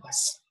sa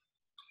Canvas.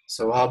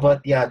 So, how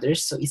about the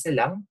others? So, isa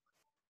lang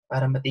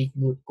para ma-take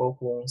note ko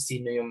kung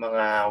sino yung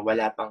mga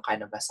wala pang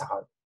Canvas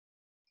account.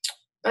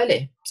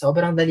 Bale,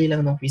 sobrang dali lang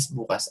ng quiz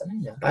bukas. Ano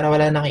yan? Para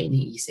wala na kayo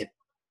iniisip.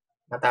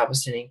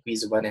 Matapos nyo na yung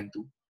quiz 1 and 2.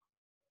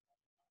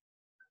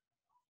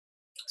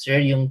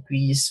 Sir, yung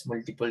quiz,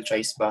 multiple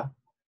choice ba?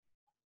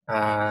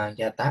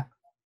 Yata.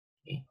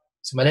 Okay.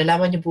 So,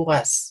 malalaman nyo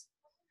bukas.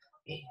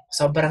 Okay.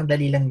 Sobrang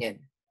dali lang yan.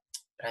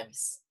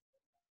 Promise.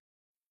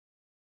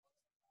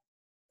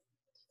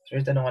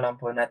 Sir, tanong ko lang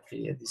po, not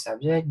clear the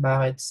subject.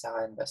 Bakit sa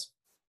Canvas?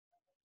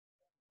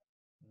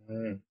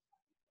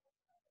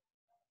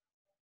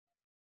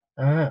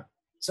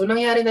 So,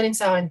 nangyari na rin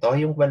sa akin to,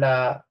 yung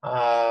wala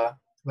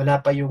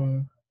pa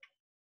yung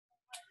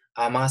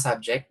mga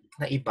subject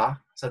na iba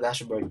sa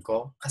dashboard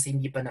ko kasi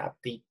hindi pa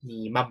na-update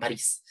ni Ma'am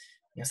Maris,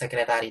 yung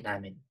secretary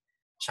namin.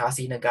 Siya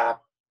kasi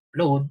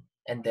nag-upload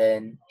and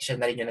then siya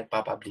na rin yung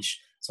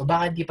nagpa-publish. So,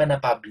 baka hindi pa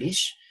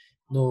na-publish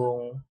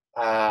nung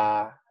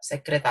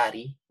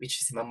secretary, which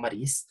is si Ma'am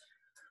Maris,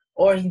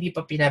 or hindi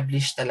pa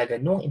pinablish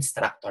talaga nung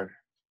instructor.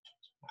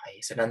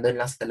 Okay, so nandun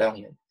lang sa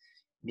dalawang yun.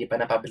 Hindi pa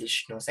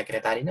na-publish nung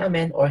secretary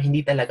namin or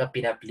hindi talaga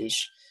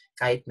pinablish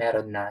kahit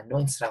meron na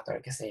no instructor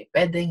kasi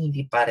pwedeng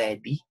hindi pa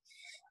ready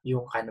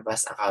yung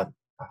Canvas account.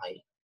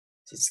 Okay.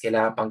 Since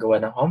kailangan pang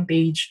gawa ng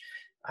homepage,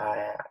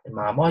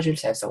 yung mga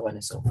modules, and so on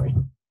and so forth.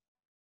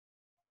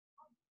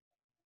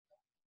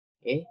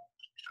 Okay.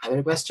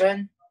 Other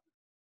question?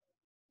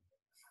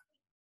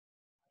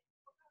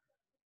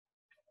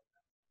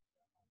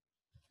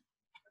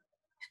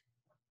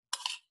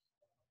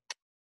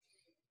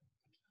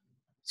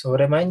 So,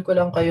 remind ko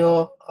lang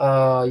kayo,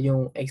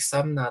 yung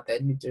exam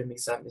natin, midterm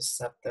exam is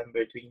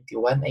September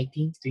 21, I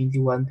think.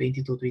 21,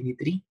 22,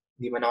 23.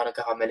 Hindi man ako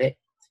nagkakamali.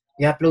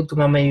 I-upload ko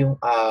mamaya yung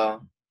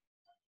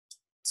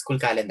school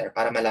calendar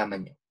para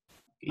malaman nyo.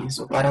 Okay,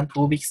 so, parang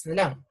 2 weeks na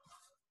lang.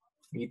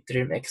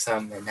 Midterm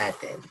exam na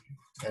natin.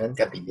 Ganun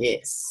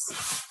kabilis.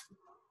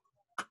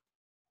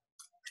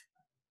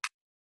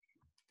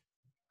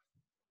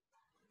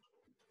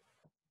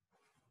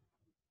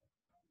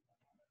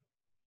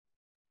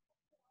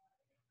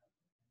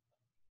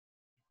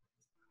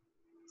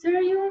 Sir,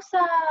 yung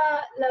sa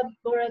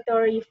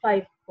laboratory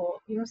 5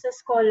 po, yung sa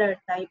scholar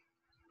type,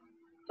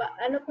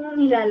 ano pong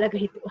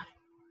nilalagay doon?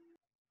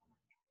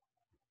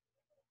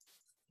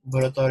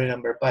 Laboratory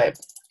number 5.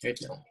 Wait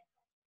lang.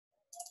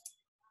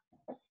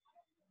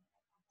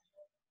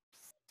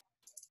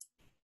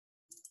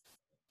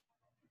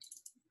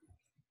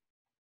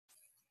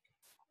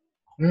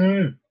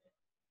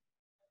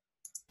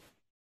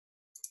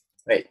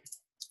 Wait.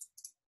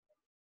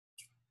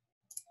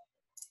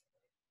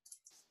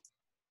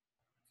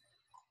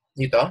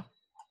 Dito?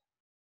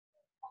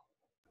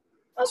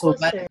 Opo,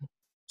 sir.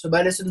 So,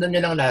 bale sundan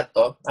nyo lang lahat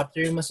to.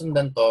 After yung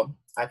masundan to,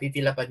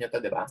 pipilapan nyo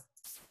to, di ba?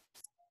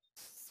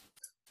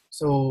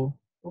 So,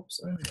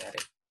 oops, ano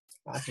nangyari?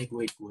 Bakit may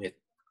guhit-guhit?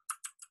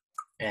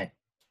 Ayan.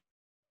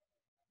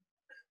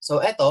 So,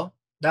 eto,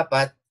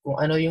 dapat, kung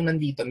ano yung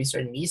nandito,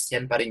 Mr. and Miss,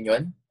 yan pa rin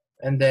yun.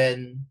 And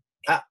then,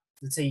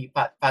 let's say,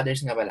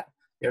 fathers nga pala.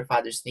 Your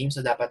father's name, so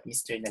dapat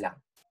Mr. na lang.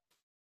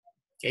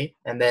 Okay?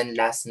 And then,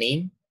 last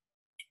name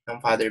ng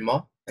father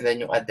mo. And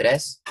then, yung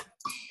address.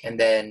 And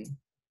then,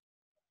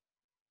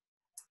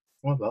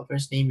 Ano ba?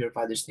 First name, your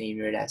father's name,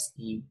 your last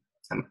name.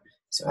 Tama.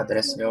 So,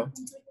 address nyo.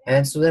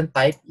 And student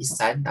type is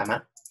son,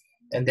 tama.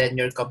 And then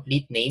your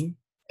complete name.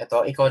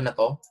 Ito, ikaw na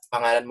to.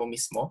 Pangalan mo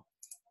mismo.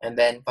 And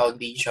then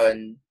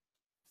foundation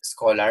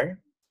scholar.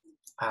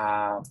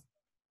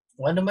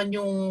 Kung ano man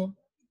yung,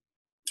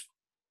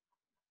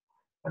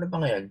 ano ba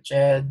ngayon?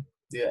 CHED,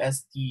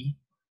 BUST.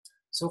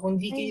 So,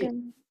 kung di kayo,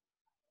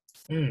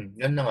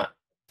 yun na nga.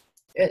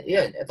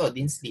 Yan, ito,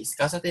 Dean's List.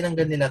 Kaso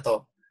tinanggal nila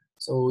to.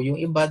 So, yung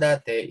iba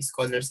dati,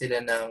 scholar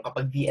sila ng,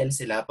 kapag DL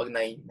sila, pag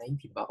 90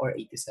 ba or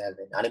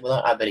 87, alam mo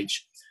lang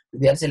average.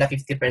 DL sila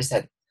 50%,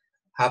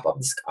 half of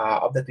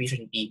the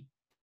tuition fee,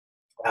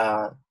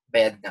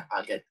 bayad na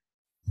agad.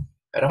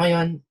 Pero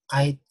ngayon,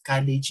 kahit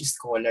college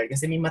scholar,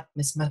 kasi may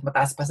mas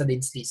mataas pa sa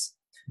Dean's List,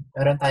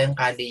 meron tayong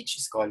college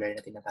scholar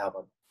na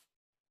tinatawag.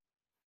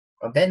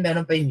 And then,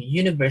 meron pa yung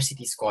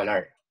university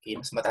scholar. Okay,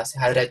 mas mataas,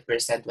 100%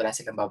 wala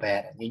silang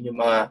babayaran. Yun yung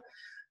mga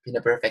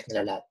pina-perfect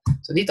nila lahat.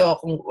 So dito,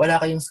 kung wala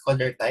kayong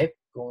scholar type,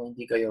 kung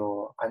hindi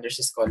kayo under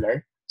sa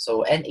scholar,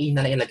 so NA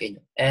na lang ilagay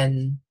nyo.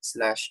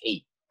 N/A.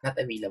 Not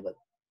available.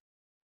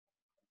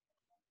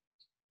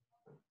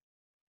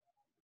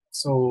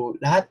 So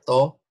lahat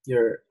to,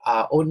 your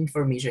own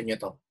information nyo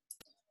to.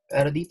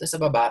 Pero dito sa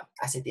baba,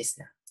 as it is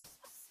na.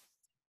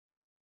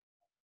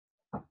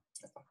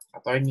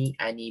 Attorney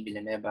Annie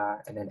Villanueva,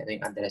 and then ito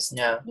yung address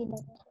niya.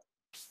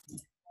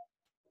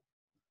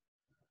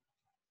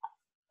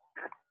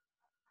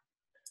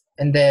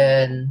 And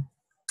then,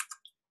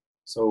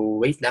 so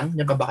wait lang,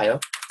 yan pa ba kayo?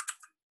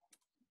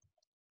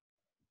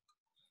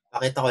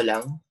 Pakita ko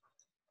lang.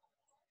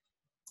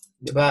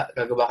 Di ba,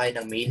 gagawa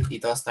kayo ng mail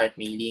dito, start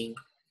mailing.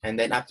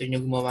 And then after nyo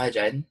gumawa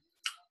dyan,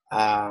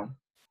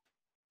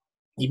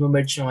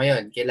 i-merge nyo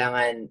ngayon.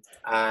 Kailangan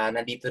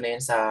nandito na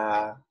yan sa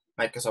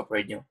Microsoft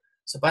Word nyo.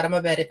 So para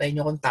ma-verify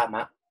nyo kung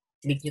tama,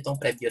 click nyo tong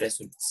preview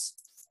results.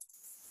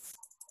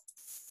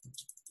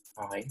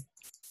 Okay?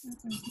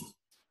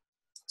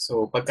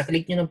 So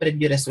pagka-click nyo ng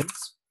preview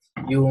results,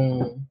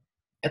 yung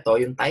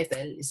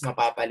title is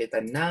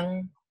mapapalitan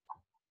ng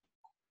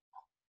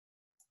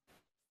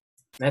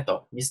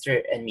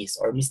Mr. and Miss,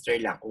 or Mr.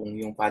 lang kung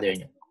yung father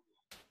nyo.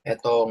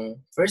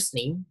 Etong first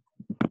name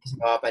is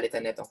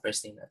mapapalitan na itong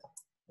first name na ito.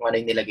 Kung ano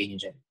yung nilagay nyo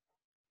dyan.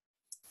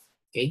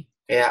 Okay?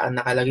 Kaya ang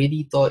nakalagay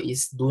dito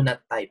is do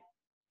not type.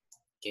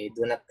 Okay?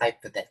 Do not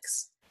type the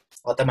text.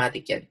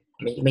 Automatic yan.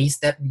 May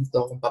step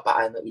dito kung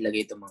paano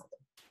ilagay itong mga ito.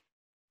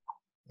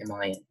 Yung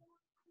mga yan.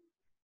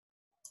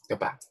 Ito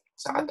pa.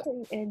 Saka ito.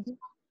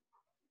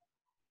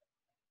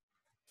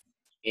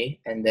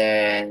 Okay? And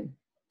then,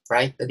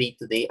 write the date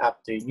today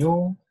after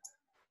nyo.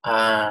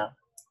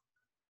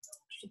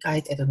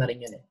 Kahit ito na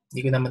rin yun eh. Hindi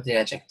ko naman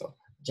tina-check to.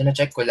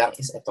 Gina-check ko lang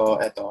is ito.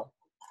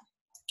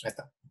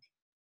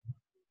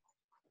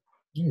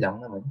 Yun lang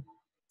naman.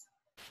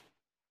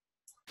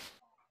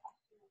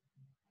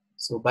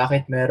 So,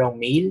 bakit merong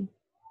mail?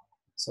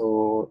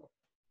 So,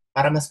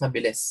 para mas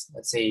mabilis.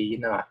 Let's say,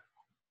 yun na nga.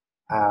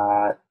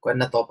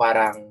 Kung na to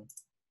parang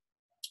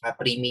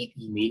pre-made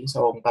email.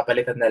 So, kung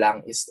papalitan na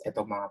lang is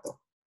itong mga to.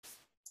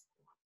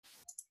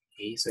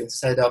 Okay? So,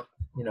 instead of,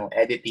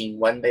 editing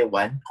one by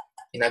one,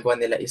 ginagawa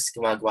nila is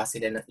gumagawa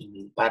sila ng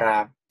email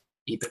para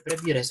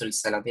i-preview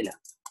results na lang nila.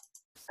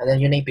 And then,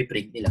 yun na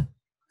ipiprint nila.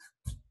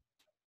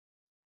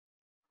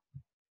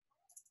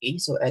 Okay,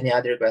 so any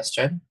other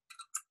question?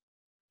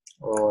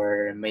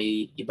 Or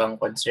may ibang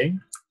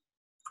concern?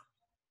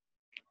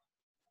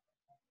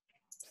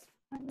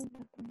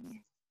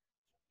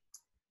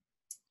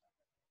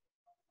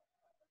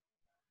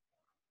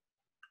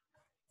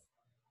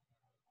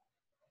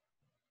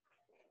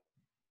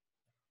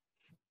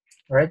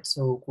 Alright,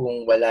 so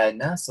kung wala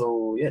na,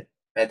 so yun,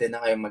 pwede na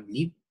kayong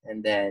mag-leave.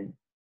 And then,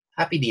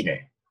 happy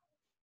dinner.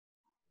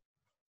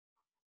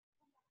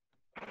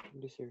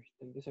 Thank you, sir.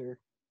 Thank you, sir.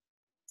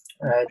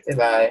 Alright,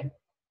 bye-bye.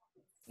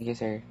 Thank you,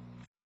 sir.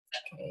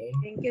 Okay.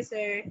 Thank you,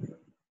 sir.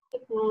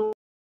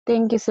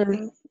 Thank you, sir.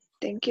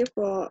 Thank you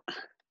po.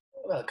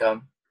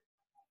 Welcome.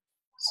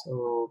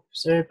 So,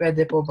 sir,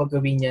 pwede po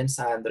gawin yan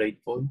sa Android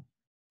phone?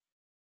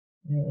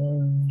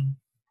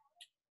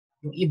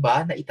 Yung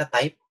iba na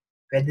itatype,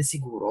 pwede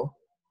siguro.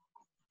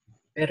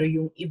 Pero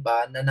yung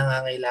iba na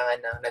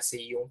nangangailangan ng, let's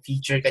say, yung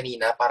feature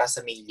kanina para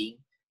sa mailing,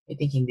 I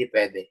think hindi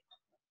pwede.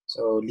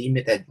 So,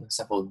 limited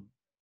sa phone.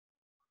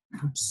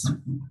 Oops.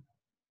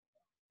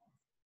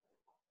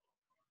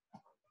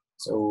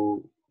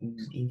 So,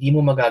 hindi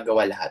mo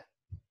magagawa lahat.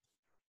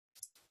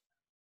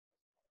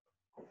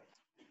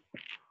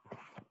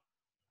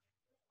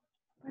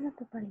 Paano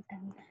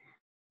papalitan?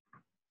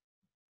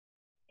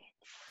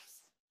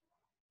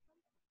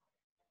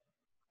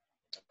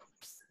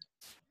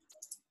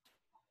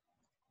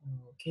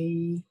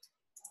 Okay.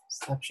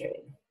 Stop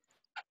sharing.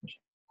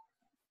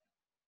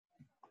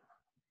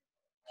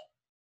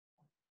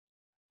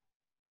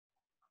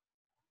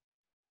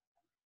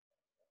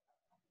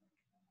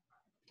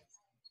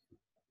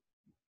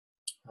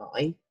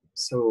 Okay.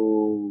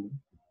 So,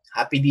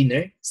 happy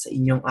dinner sa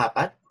inyong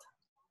apat.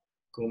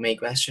 Kung may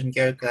question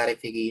care,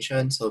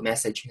 clarification, so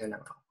message nyo lang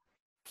ako.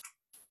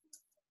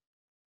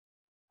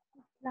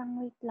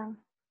 Wait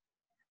lang.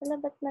 Wala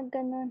ba't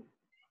nagganon?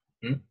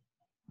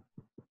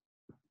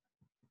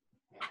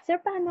 Sir,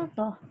 paano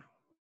to?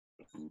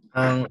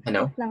 Ang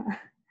ano? Wait lang.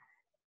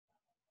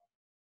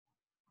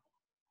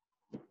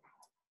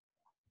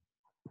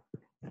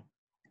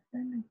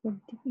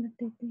 Nagpagtip na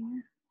tete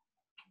na.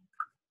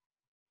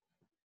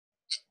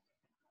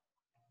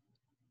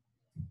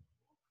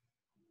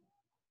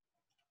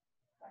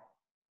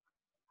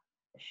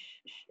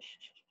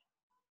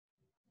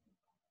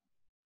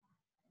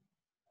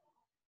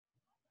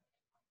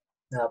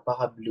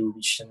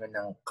 Napaka-bluish naman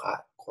ng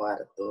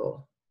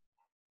kwarto.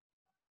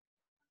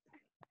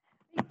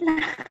 Wait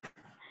lang.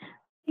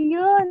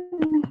 Yun.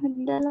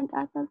 Nagdalag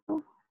ata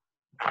to.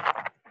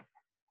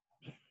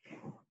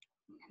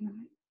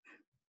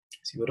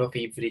 Siguro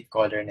favorite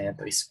color na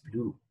ito is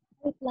blue.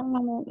 Wait lang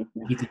naman.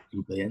 Liquid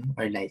blue ba yun?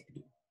 Or light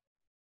blue?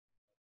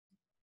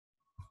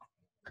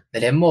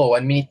 Dali mo,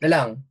 1 minute na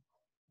lang.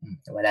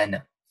 Wala na.